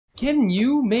Can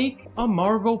you make a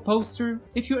Marvel poster?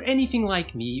 If you're anything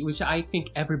like me, which I think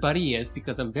everybody is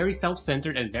because I'm very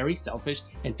self-centered and very selfish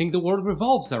and think the world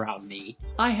revolves around me,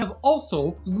 I have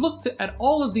also looked at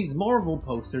all of these Marvel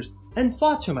posters and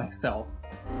thought to myself,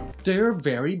 they're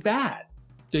very bad.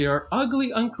 They are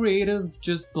ugly, uncreative,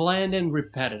 just bland and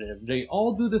repetitive. They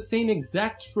all do the same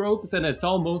exact tropes and it's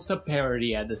almost a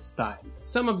parody at this time.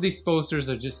 Some of these posters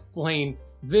are just plain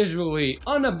visually,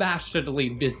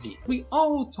 unabashedly busy. We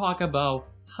all talk about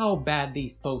how bad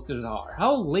these posters are,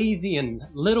 how lazy and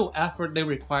little effort they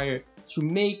require to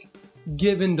make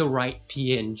given the right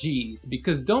PNGs.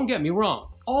 Because don't get me wrong,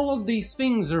 all of these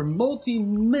things are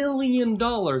multi-million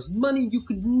dollars, money you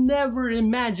could never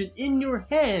imagine in your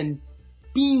hands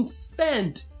being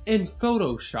spent in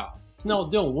Photoshop. Now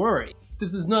don't worry,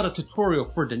 this is not a tutorial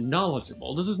for the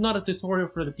knowledgeable. This is not a tutorial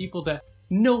for the people that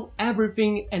know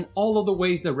everything and all of the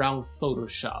ways around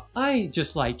Photoshop. I,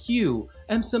 just like you,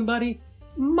 am somebody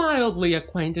mildly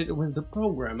acquainted with the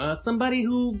program. Somebody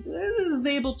who is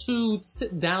able to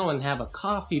sit down and have a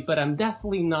coffee, but I'm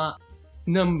definitely not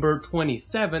number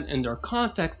 27 in their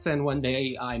contacts, and when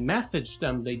I message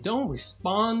them, they don't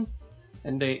respond,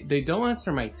 and they don't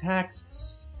answer my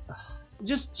texts.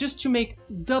 Just to make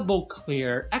double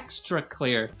clear, extra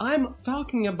clear, I'm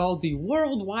talking about the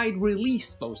worldwide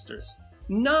release posters,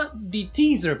 not the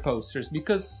teaser posters,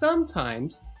 because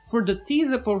sometimes for the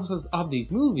teaser posters of these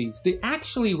movies, they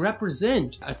actually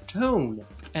represent a tone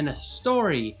and a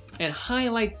story and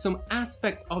highlight some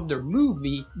aspect of their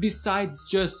movie besides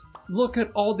just look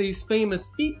at all these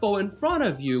famous people in front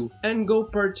of you and go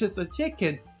purchase a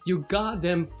ticket. You got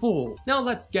them fooled. Now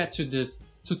let's get to this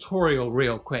tutorial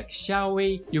real quick, shall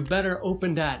we? You better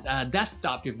open that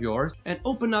desktop of yours and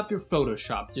open up your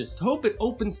Photoshop. Just hope it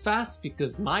opens fast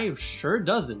because mine sure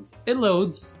doesn't. It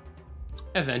loads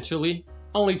eventually,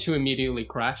 only to immediately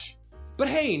crash. But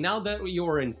hey, now that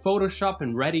you're in Photoshop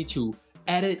and ready to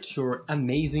edit your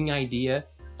amazing idea,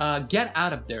 get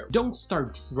out of there. Don't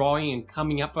start drawing and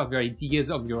coming up with ideas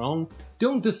of your own.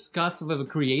 Don't discuss with a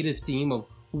creative team of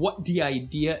what the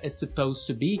idea is supposed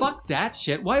to be. Fuck that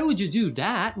shit. Why would you do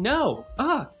that? No.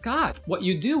 Oh God. What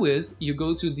you do is you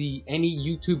go to any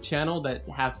YouTube channel that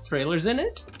has trailers in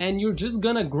it, and you're just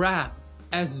gonna grab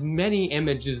as many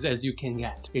images as you can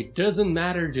get. It doesn't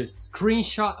matter, just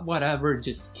screenshot whatever,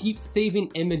 just keep saving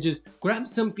images, grab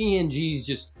some PNGs,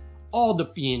 just all the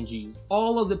PNGs,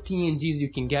 all of the PNGs you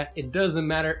can get. It doesn't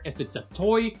matter if it's a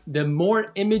toy, the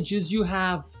more images you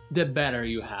have, the better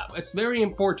you have. It's very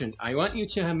important. I want you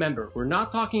to remember, we're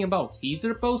not talking about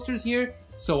teaser posters here,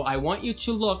 so I want you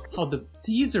to look how the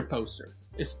teaser poster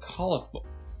is colorful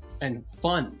and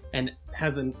fun and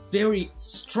has a very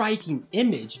striking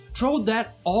image. Throw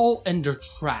that all in the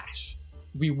trash.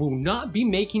 We will not be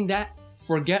making that.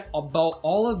 Forget about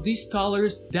all of these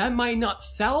colors. That might not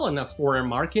sell in a foreign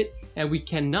market, and we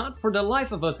cannot for the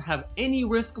life of us have any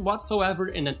risk whatsoever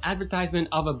in an advertisement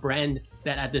of a brand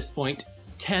that at this point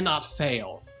cannot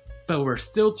fail. But we're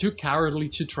still too cowardly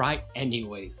to try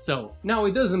anyway. So now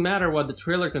it doesn't matter what the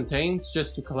trailer contains.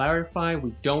 Just to clarify,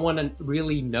 we don't want to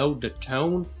really know the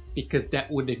tone because that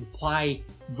would imply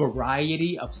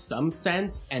variety of some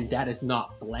sense, and that is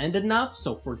not bland enough,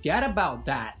 so forget about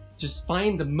that. Just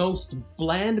find the most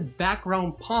bland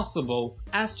background possible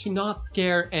as to not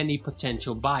scare any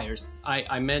potential buyers.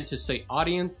 I meant to say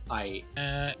audience.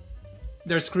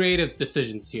 There's creative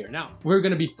decisions here. Now, we're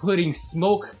gonna be putting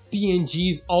smoke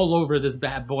PNGs all over this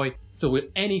bad boy, so with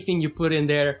anything you put in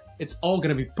there, it's all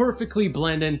gonna be perfectly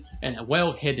blended and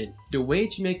well hidden. The way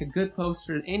to make a good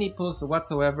poster, any poster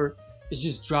whatsoever, is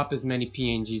just drop as many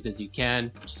PNGs as you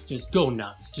can. Just go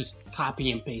nuts. Just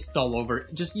copy and paste all over.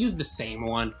 Just use the same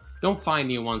one. Don't find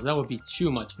new ones, that would be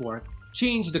too much work.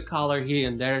 Change the color here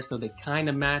and there so they kind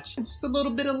of match. Just a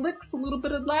little bit of licks, a little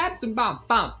bit of labs, and bam,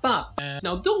 bam, bam.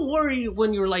 Now don't worry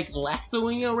when you're like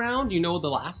lassoing around, you know the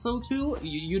lasso tool?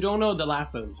 You don't know the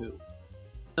lasso tool.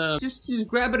 Just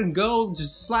grab it and go,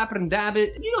 just slap it and dab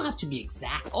it. You don't have to be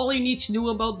exact. All you need to know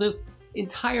about this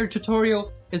entire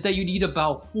tutorial is that you need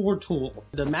about 4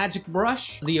 tools. The magic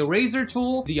brush, the eraser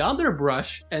tool, the other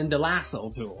brush, and the lasso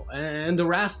tool. And the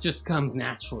rest just comes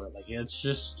naturally. It's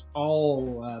just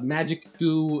all magic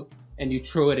goo, and you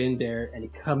throw it in there and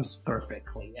it comes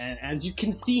perfectly. And as you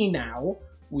can see now,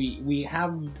 we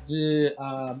have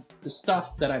the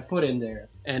stuff that I put in there,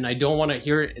 and I don't want to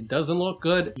hear it. It doesn't look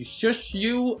good. You shush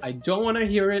you. I don't want to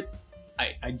hear it.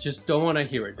 I just don't want to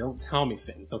hear it. Don't tell me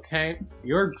things, okay?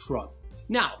 You're drunk.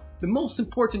 Now, the most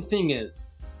important thing is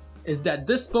that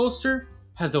this poster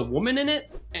has a woman in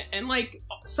it, and like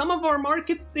some of our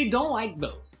markets, they don't like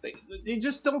those. They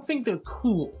just don't think they're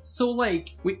cool. So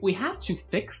like we have to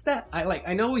fix that.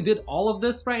 I know we did all of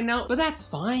this right now, but that's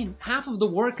fine. Half of the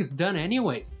work is done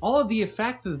anyways. All of the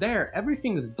effects is there.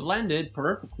 Everything is blended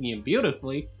perfectly and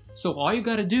beautifully. So all you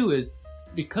gotta do is,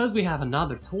 because we have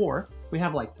another tour, we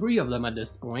have like 3 of them at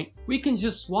this point, we can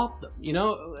just swap them. You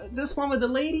know, this one with the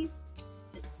lady,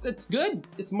 it's good.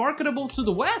 It's marketable to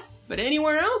the West, but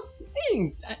anywhere else,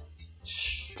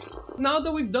 now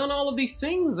that we've done all of these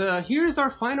things, here's our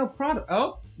final product.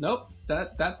 Oh, nope,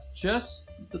 that's just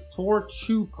the tour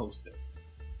 2 poster.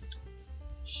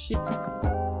 Shit.